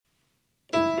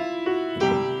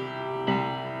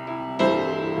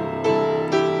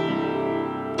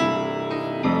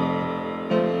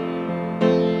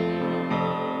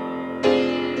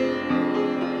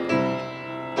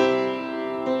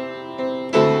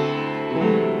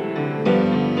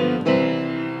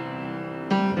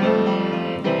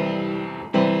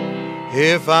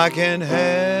If I can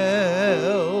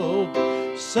help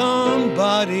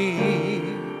somebody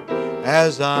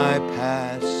as I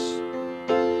pass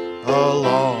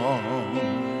along,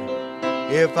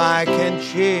 if I can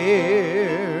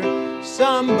cheer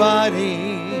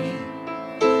somebody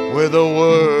with a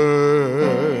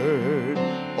word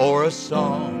or a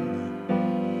song,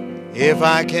 if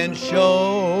I can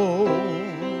show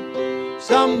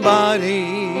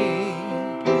somebody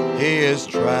he is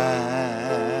traveling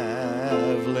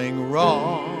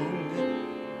wrong,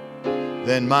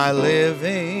 then my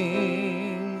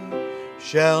living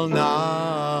shall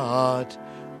not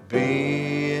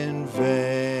be in vain.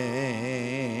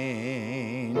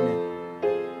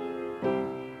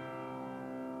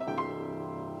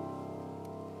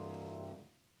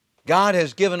 God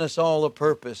has given us all a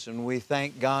purpose, and we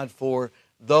thank God for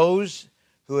those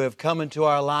who have come into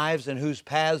our lives and whose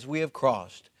paths we have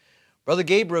crossed. Brother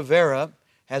Gabe Rivera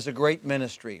has a great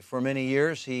ministry. For many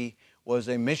years he was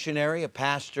a missionary, a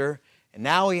pastor, and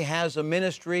now he has a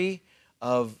ministry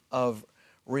of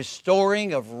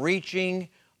restoring, of reaching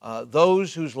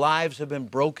those whose lives have been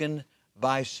broken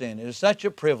by sin. It is such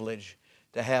a privilege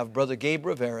to have Brother Gabe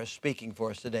Rivera speaking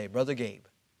for us today. Brother Gabe.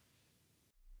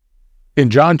 In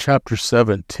John chapter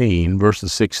 17,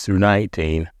 verses 6 through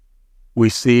 19, we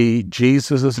see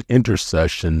Jesus'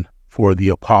 intercession for the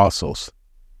apostles.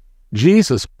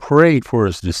 Jesus prayed for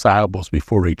his disciples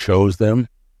before he chose them,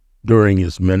 during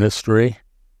his ministry,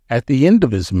 at the end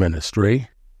of his ministry,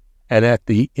 and at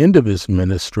the end of his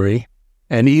ministry,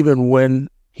 and even when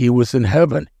he was in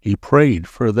heaven, he prayed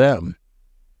for them.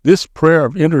 This prayer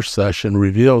of intercession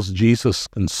reveals Jesus'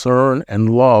 concern and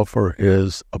love for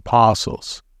his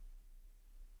apostles.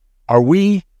 Are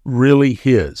we really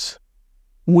his?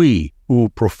 We who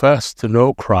profess to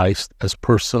know Christ as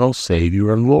personal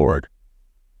Savior and Lord.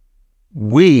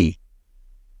 We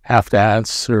have to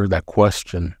answer that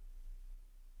question.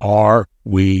 Are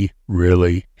we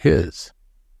really his?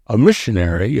 A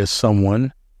missionary is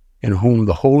someone in whom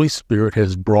the Holy Spirit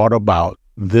has brought about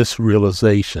this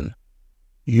realization.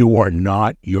 You are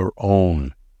not your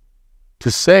own.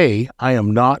 To say, I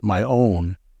am not my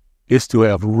own, is to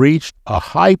have reached a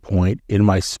high point in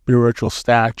my spiritual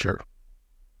stature.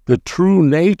 The true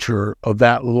nature of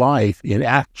that life in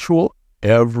actual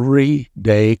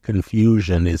everyday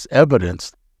confusion is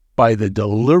evidenced by the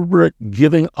deliberate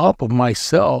giving up of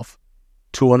myself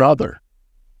to another.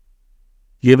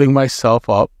 Giving myself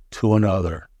up to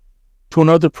another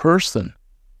person,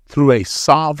 through a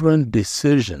sovereign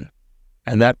decision,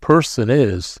 and that person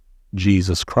is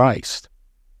Jesus Christ.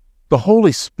 The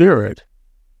Holy Spirit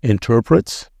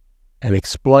interprets and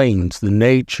explains the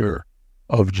nature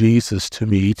of Jesus to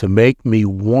me to make me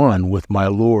one with my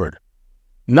Lord.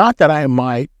 Not that I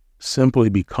might simply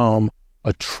become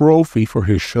a trophy for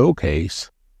his showcase.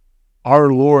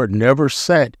 Our Lord never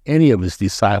sent any of his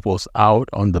disciples out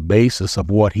on the basis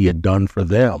of what he had done for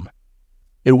them.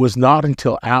 It was not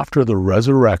until after the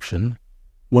resurrection,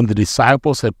 when the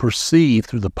disciples had perceived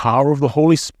through the power of the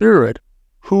Holy Spirit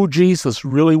who Jesus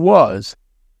really was,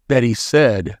 that he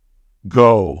said,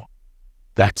 go.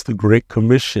 That's the Great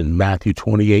Commission, Matthew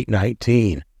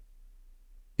 28:19.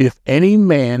 If any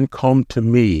man come to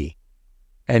me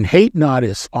and hate not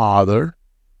his father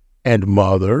and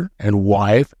mother and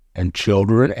wife and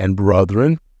children and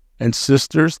brethren and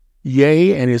sisters,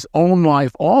 yea, and his own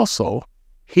life also,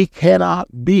 he cannot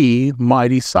be my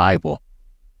disciple.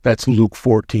 That's Luke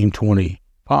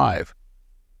 14:25.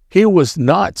 He was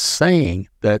not saying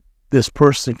that this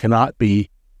person cannot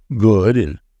be good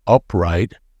and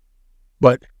upright,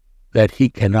 but that he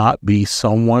cannot be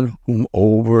someone whom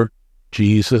over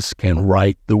Jesus can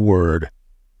write the word,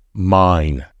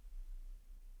 mine.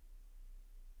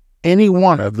 Any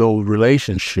one of those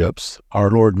relationships our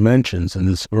Lord mentions in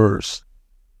this verse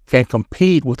can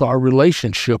compete with our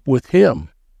relationship with him.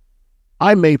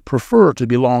 I may prefer to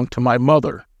belong to my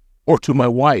mother, or to my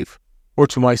wife, or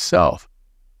to myself.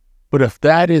 But if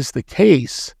that is the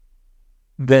case,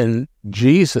 then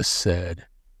Jesus said,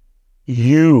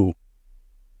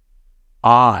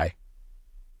 I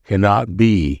cannot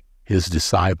be his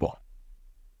disciple.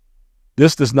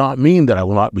 This does not mean that I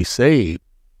will not be saved,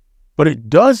 but it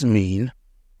does mean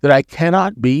that I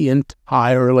cannot be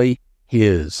entirely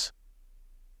his.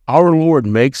 Our Lord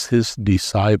makes his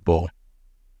disciple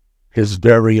his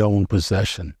very own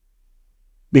possession,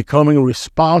 becoming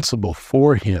responsible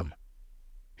for him.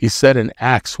 He said in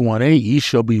Acts 1:8, ye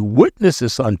shall be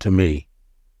witnesses unto me.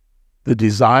 The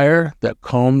desire that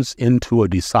comes into a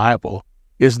disciple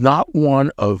is not one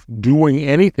of doing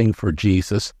anything for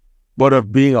Jesus, but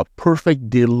of being a perfect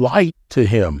delight to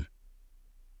him.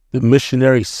 The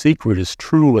missionary secret is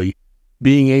truly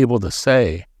being able to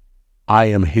say, I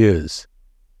am His,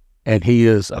 and He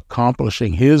is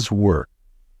accomplishing His work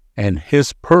and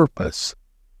His purpose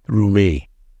through me.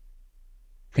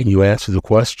 Can you answer the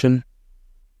question?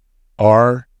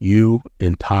 Are you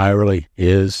entirely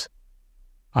His?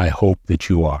 I hope that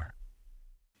you are.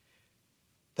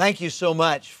 Thank you so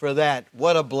much for that.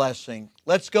 What a blessing.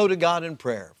 Let's go to God in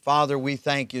prayer. Father, we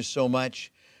thank you so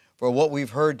much for what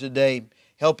we've heard today.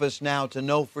 Help us now to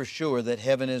know for sure that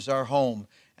heaven is our home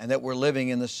and that we're living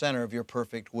in the center of your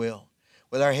perfect will.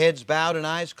 With our heads bowed and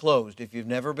eyes closed, if you've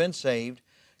never been saved,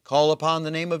 call upon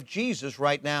the name of Jesus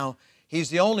right now. He's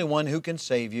the only one who can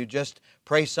save you. Just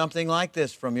pray something like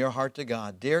this from your heart to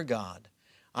God. Dear God,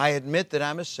 I admit that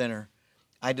I'm a sinner.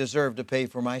 I deserve to pay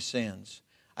for my sins.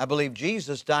 I believe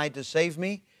Jesus died to save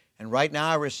me, and right now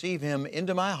I receive Him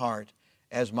into my heart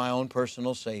as my own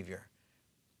personal Savior.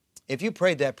 If you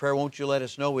prayed that prayer, won't you let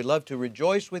us know? We'd love to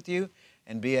rejoice with you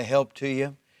and be a help to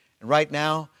you. And right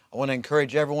now, I want to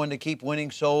encourage everyone to keep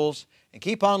winning souls and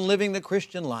keep on living the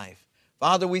Christian life.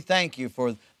 Father, we thank you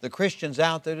for the Christians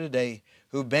out there today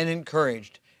who've been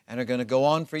encouraged and are going to go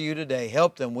on for you today.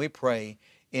 Help them, we pray,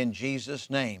 in Jesus'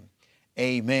 name.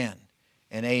 Amen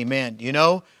and amen. You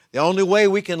know, the only way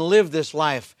we can live this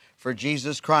life for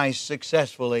Jesus Christ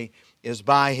successfully is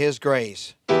by His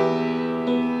grace.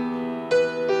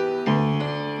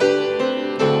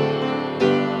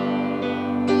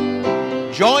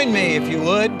 Join me if you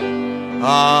would.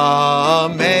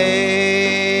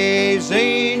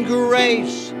 Amazing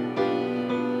grace,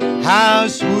 how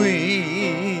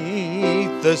sweet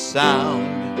the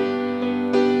sound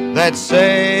that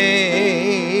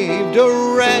saved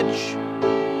a wretch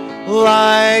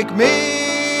like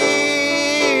me.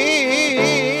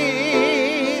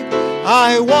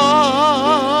 I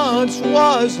once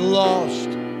was lost,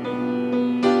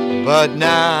 but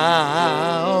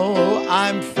now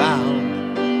I'm found.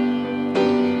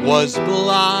 Was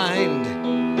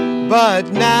blind,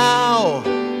 but now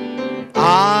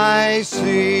I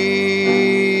see.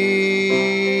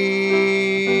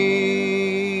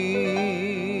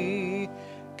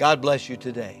 God bless you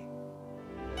today.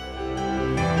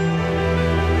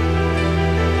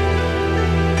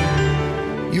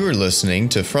 You are listening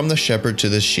to From the Shepherd to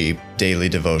the Sheep Daily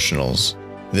Devotionals.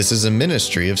 This is a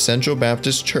ministry of Central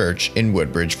Baptist Church in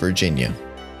Woodbridge, Virginia.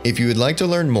 If you would like to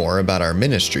learn more about our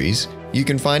ministries, you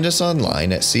can find us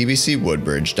online at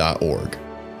cbcwoodbridge.org.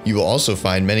 You will also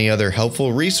find many other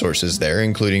helpful resources there,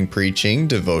 including preaching,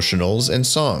 devotionals, and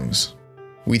songs.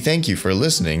 We thank you for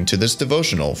listening to this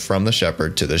devotional from the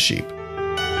Shepherd to the Sheep.